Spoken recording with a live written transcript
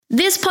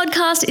This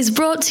podcast is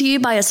brought to you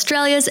by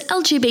Australia's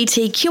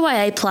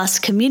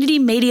LGBTQIA+ community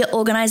media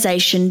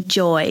organisation,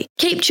 Joy.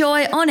 Keep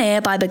Joy on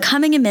air by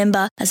becoming a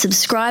member, a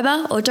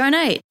subscriber or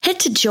donate. Head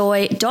to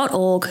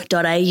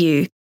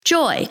joy.org.au.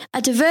 Joy,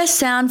 a diverse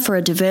sound for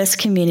a diverse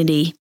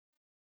community.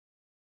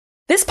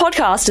 This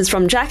podcast is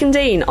from Jack and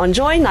Dean on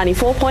Joy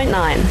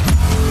 94.9.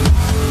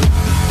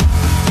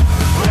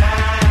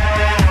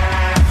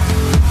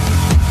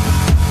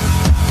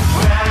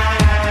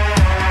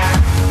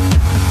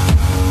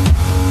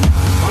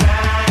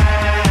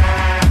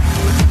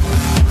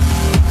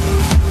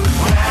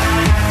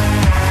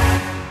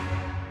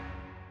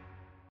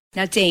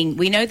 Now, Dean,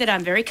 we know that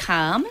I'm very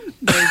calm,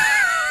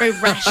 very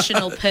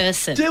rational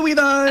person. Do we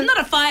though? I'm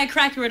not a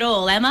firecracker at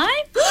all, am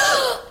I?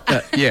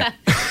 Yeah.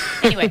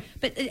 Anyway,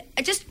 but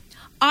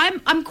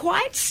I'm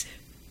quite...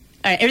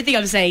 everything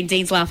I'm saying,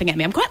 Dean's laughing at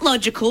me. I'm quite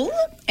logical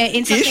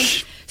in something.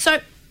 Ish. So,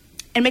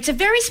 and it's a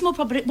very small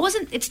problem.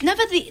 It's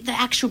never the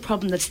actual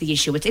problem that's the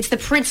issue. It's the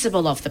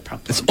principle of the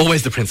problem. It's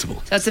always the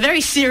principle. So it's a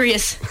very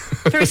serious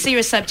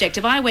subject.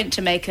 If I went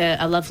to make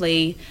a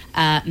lovely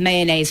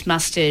mayonnaise,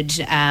 mustard,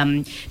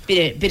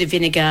 bit of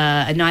vinegar,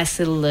 a nice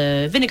little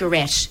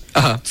vinaigrette,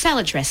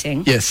 salad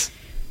dressing. Yes.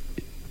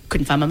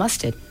 Couldn't find my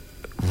mustard.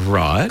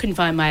 Right. Couldn't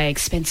find my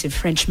expensive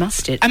French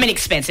mustard. I mean,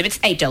 expensive. It's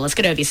 $8.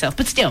 Get over yourself.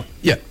 But still.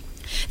 Yeah.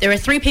 There are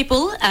 3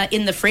 people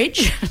in the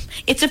fridge.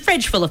 It's a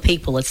fridge full of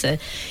people. It's a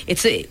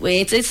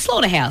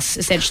slaughterhouse,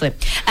 essentially.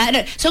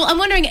 No, so I'm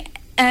wondering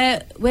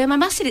where my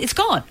mustard is. It's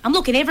gone. I'm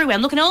looking everywhere.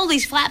 I'm looking at all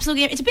these flaps.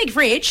 It's a big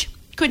fridge.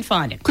 Couldn't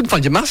find it. Couldn't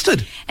find your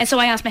mustard. And so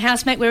I asked my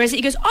housemate, where is it?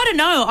 He goes, I don't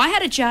know. I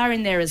had a jar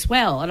in there as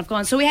well. And I've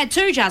gone, so we had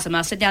 2 jars of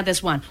mustard. Now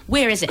there's 1.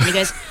 Where is it? And he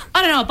goes,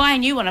 I don't know. I'll buy a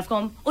new one. I've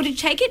gone, did you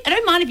take it? I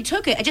don't mind if you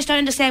took it. I just don't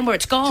understand where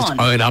it's gone. Just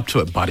own up to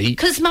it, buddy.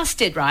 Because it's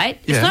mustard, right?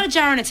 Yeah. It's not a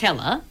jar and a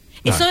teller.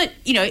 It's not,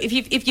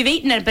 if you've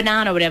eaten a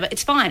banana or whatever,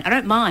 it's fine. I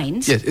don't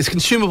mind. Yes, it's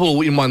consumable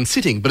in one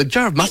sitting, but a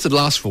jar of mustard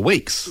lasts for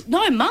weeks.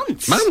 No,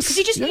 months. Months?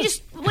 Because you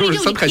just, what Or are you in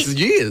doing? some cases,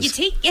 years.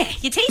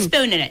 You're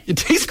teaspoon in it. You're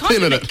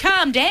teaspoon in it.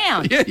 Calm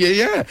down. Yeah.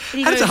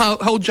 he How does goes-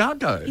 the whole jar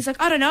go? He's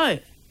like, I don't know.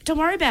 Don't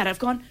worry about it. I've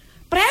gone,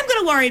 but I am going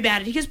to worry about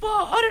it. He goes,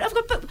 well, I don't. I've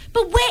got,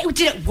 but where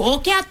did it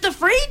walk out the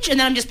fridge? And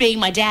then I'm just being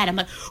my dad. I'm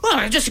like, well,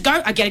 I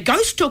get a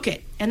ghost took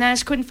it, and then I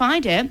just couldn't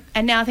find it.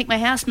 And now I think my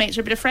housemates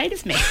are a bit afraid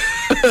of me.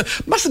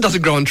 Mustard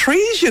doesn't grow on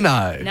trees, you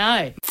know.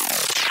 No,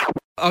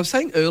 I was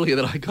saying earlier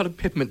that I got a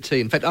peppermint tea.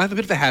 In fact, I have a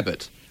bit of a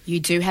habit. you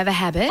do have a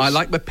habit. I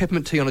like my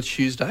peppermint tea on a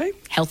Tuesday,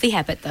 Healthy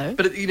habit though.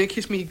 but it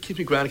keeps me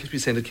grounded, keeps me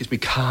centred, keeps me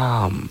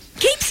calm.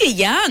 Keeps you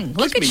young.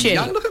 Look at Keeps me you.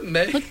 young, look at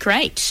me. Look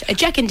great.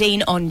 Jack and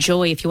Dean on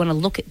Joy. If you want to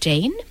look at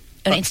Dean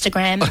on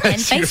Instagram and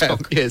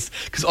Facebook. Yes,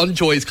 because on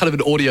Joy is kind of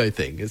an audio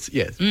thing. Go to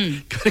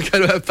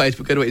her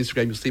Facebook, go to her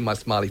Instagram, you'll see my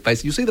smiley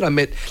face. You'll see that I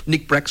met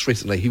Nick Brax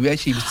recently, who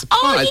actually was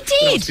surprised Oh, he when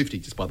I did? was 50,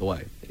 just by the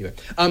way.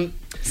 Anyway,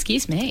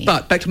 Excuse me.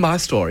 but back to my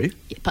story.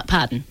 Yeah,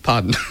 pardon.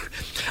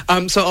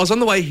 So I was on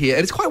the way here,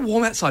 and it's quite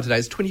warm outside today.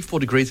 It's 24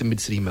 degrees in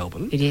mid-city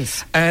Melbourne. It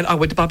is. And I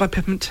went to buy my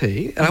peppermint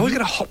tea, and I always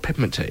get a hot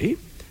peppermint tea.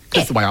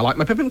 That's the way I like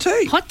my peppermint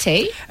tea. Hot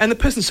tea. And the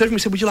person serving me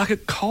said, would you like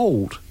it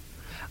cold?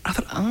 I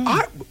thought,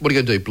 what are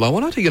you going to do, blow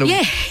on it? Are you going to...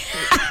 Yeah.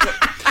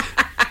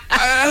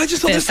 And I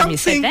just thought First time you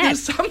said that.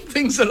 there's some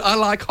things that I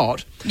like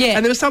hot, Yeah.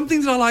 and there are some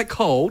things that I like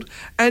cold,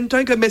 and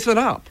don't go messing it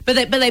up.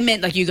 But they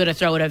meant like you got to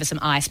throw it over some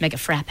ice, make a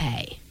frappe.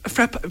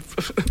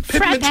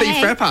 Peppermint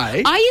tea frappe.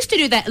 I used to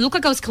do that. It looked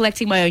like I was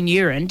collecting my own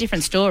urine.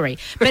 Different story.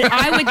 But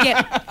I would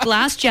get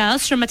glass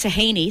jars from a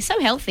tahini, so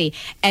healthy,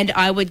 and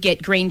I would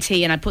get green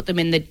tea and I'd put them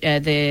in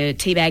the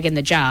tea bag in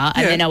the jar,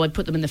 and Yeah. then I would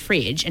put them in the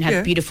fridge and have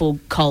Yeah. beautiful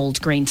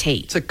cold green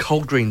tea. It's a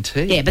cold green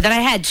tea. Yeah, but then I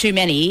had too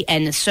many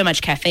and so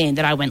much caffeine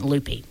that I went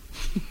loopy.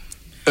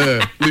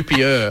 Loopy.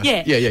 Yeah.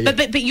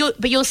 But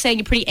you're saying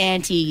you're pretty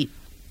anti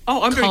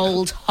I'm very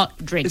cold hot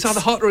drinks. It's either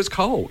hot or it's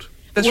cold.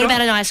 That's What right.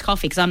 about an iced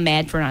coffee? Because I'm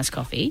mad for an iced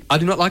coffee. I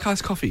do not like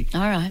iced coffee.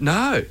 All right.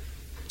 No.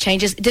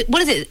 Changes.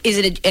 What is it? Is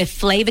it a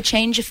flavour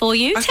changer for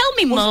you? Tell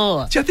me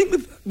more. See, I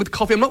think with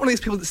coffee, I'm not one of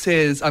these people that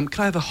says, can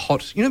I have a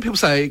hot... You know, people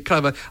say, can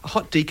I have a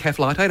hot decaf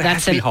latte? And it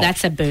has to be hot.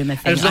 That's a boomer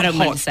thing. And it's I not don't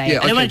want hot. to say Yeah, it. I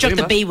don't okay, want to drop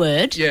boomer. the B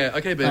word. Yeah,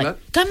 okay, boomer.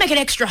 Like, don't make it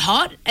extra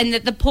hot. And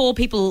the poor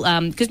people,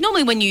 because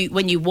normally when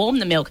you warm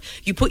the milk,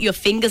 you put your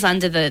fingers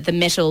under the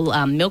metal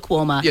milk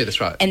warmer. Yeah,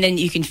 that's right. And then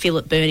you can feel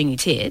it burning your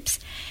tips.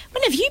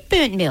 When have you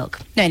burnt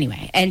milk? No,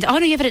 anyway. And no,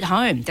 you have it at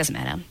home. Doesn't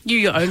matter. You're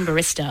your own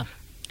barista.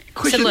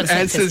 Question Similar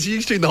answers.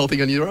 You're doing the whole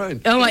thing on your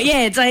own. Oh,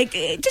 yeah, it's like,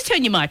 just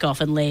turn your mic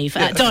off and leave.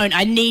 Don't.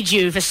 I need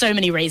you for so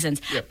many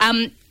reasons. Yep.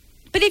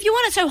 But if you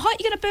want it so hot,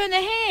 you're going to burn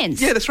their hands.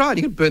 Yeah, that's right.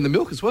 You can burn the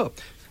milk as well.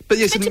 But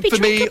yes, It's meant to be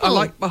for me, I drinkable.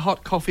 like my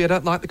hot coffee. I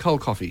don't like the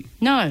cold coffee.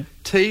 No.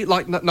 Tea,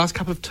 like nice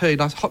cup of tea,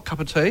 nice hot cup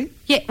of tea.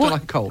 Yeah, Don't well-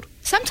 like it cold.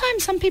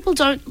 Sometimes some people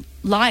don't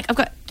like... I've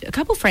got a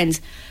couple friends,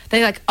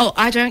 they're like,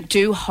 I don't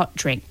do hot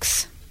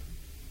drinks.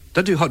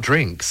 Don't do hot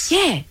drinks.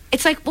 Yeah.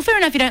 It's like, well, fair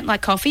enough, you don't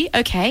like coffee.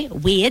 Okay,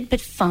 weird, but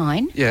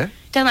fine. Yeah.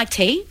 Don't like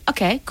tea.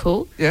 Okay,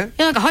 cool. Yeah.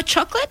 You like a hot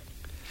chocolate?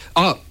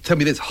 Oh, tell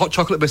me this: hot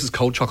chocolate versus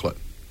cold chocolate.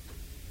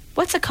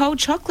 What's a cold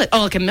chocolate?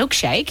 Oh, like a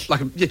milkshake.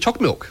 Like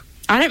chocolate milk.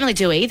 I don't really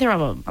do either of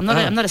them.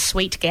 I'm not a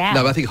sweet gal.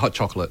 No, but I think hot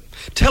chocolate.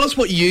 Tell us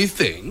what you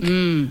think.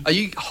 Are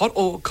you hot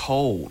or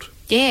cold?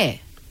 Yeah.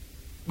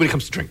 When it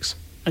comes to drinks.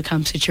 When it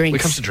comes to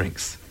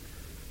drinks.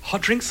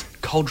 Hot drinks,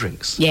 cold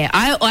drinks. Yeah,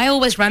 I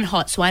always run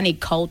hot, so I need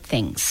cold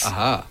things.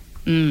 Aha.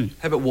 How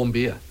about warm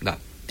beer? No.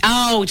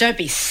 Oh, don't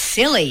be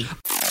silly.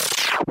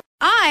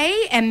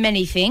 I am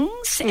many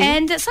things,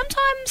 and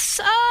sometimes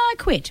I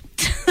quit.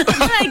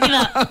 I give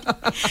up.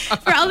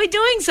 Or I'll be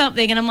doing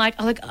something, and I'm like,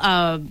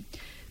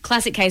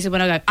 classic case of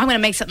when I go, I'm going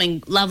to make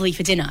something lovely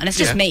for dinner, and it's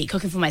just me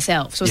cooking for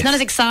myself. So it's not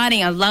as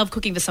exciting. I love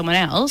cooking for someone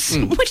else,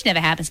 which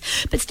never happens.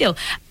 But still,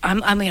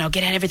 I'll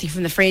get out everything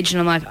from the fridge, and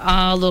I'm like,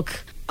 oh,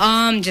 look,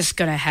 I'm just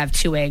going to have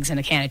 2 eggs and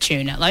a can of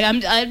tuna. Like, I'm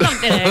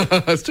not going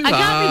to... It's too I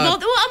can't hard. be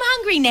bothered. Well, I'm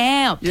hungry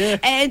now. Yeah.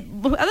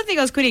 And the other thing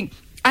I was quitting,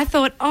 I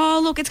thought,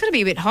 oh, look, it's going to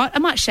be a bit hot. I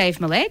might shave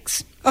my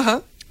legs.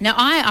 Uh-huh. Now,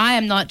 I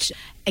am not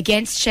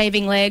against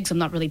shaving legs. I'm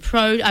not really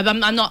pro. I'm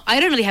not. I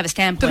don't really have a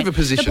standpoint. Don't have a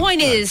position, The point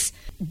no. is,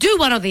 do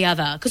one or the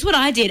other. Because what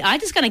I did, I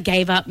just kind of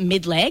gave up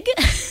mid-leg.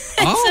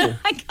 Oh. So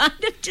I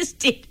kind of just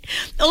did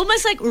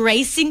almost like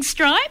racing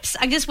stripes.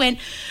 I just went,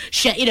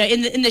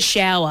 in the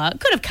shower.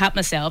 Could have cut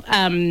myself.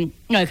 No,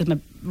 because my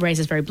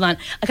razor's very blunt.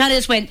 I kind of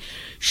just went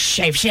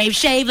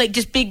shave, like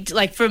just big,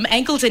 like from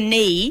ankle to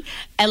knee,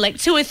 and like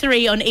 2 or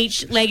 3 on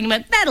each leg, and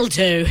went, that'll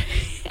do.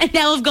 And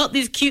now I've got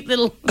these cute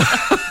little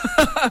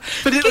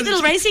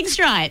racing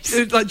stripes.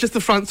 Like just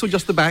the fronts or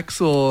just the backs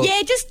or...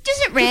 Yeah, just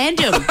at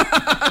random.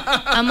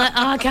 I'm like,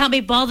 I can't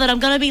be bothered. I'm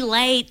going to be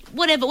late.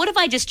 Whatever. What if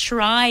I just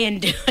try and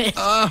do it?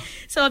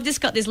 So I've just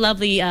got these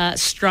lovely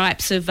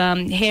stripes of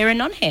hair and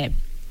non-hair. And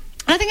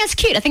I think that's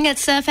cute. I think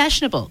that's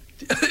fashionable.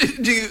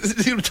 do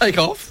you take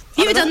off?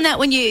 You ever done that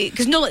when you...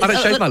 Because I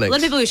don't shave my legs. A lot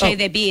of people who shave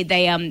their beard,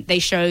 they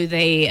show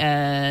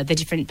the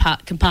different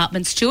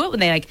compartments to it when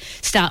they like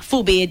start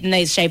full beard and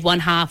they shave one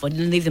half or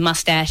leave the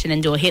mustache and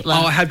then do a Hitler.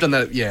 Oh, I have done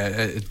that, yeah.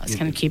 That's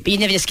kind of cute. But you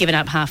never just given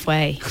up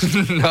halfway.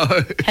 No.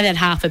 Have that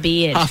half a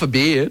beard. Half a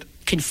beard?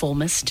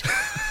 Conformist.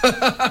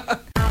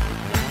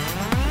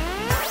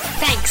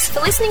 Thanks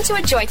for listening to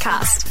a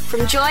Joycast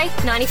from Joy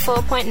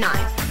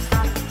 94.9.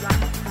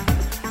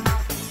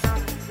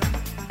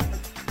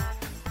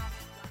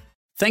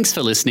 Thanks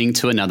for listening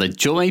to another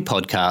Joy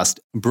podcast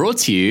brought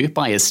to you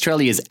by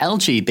Australia's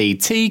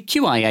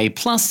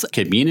LGBTQIA+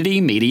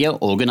 community media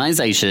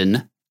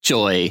organisation,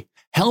 Joy.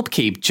 Help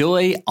keep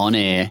Joy on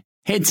air.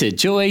 Head to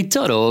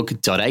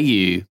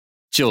joy.org.au.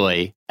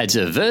 Joy, a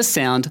diverse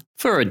sound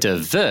for a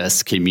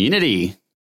diverse community.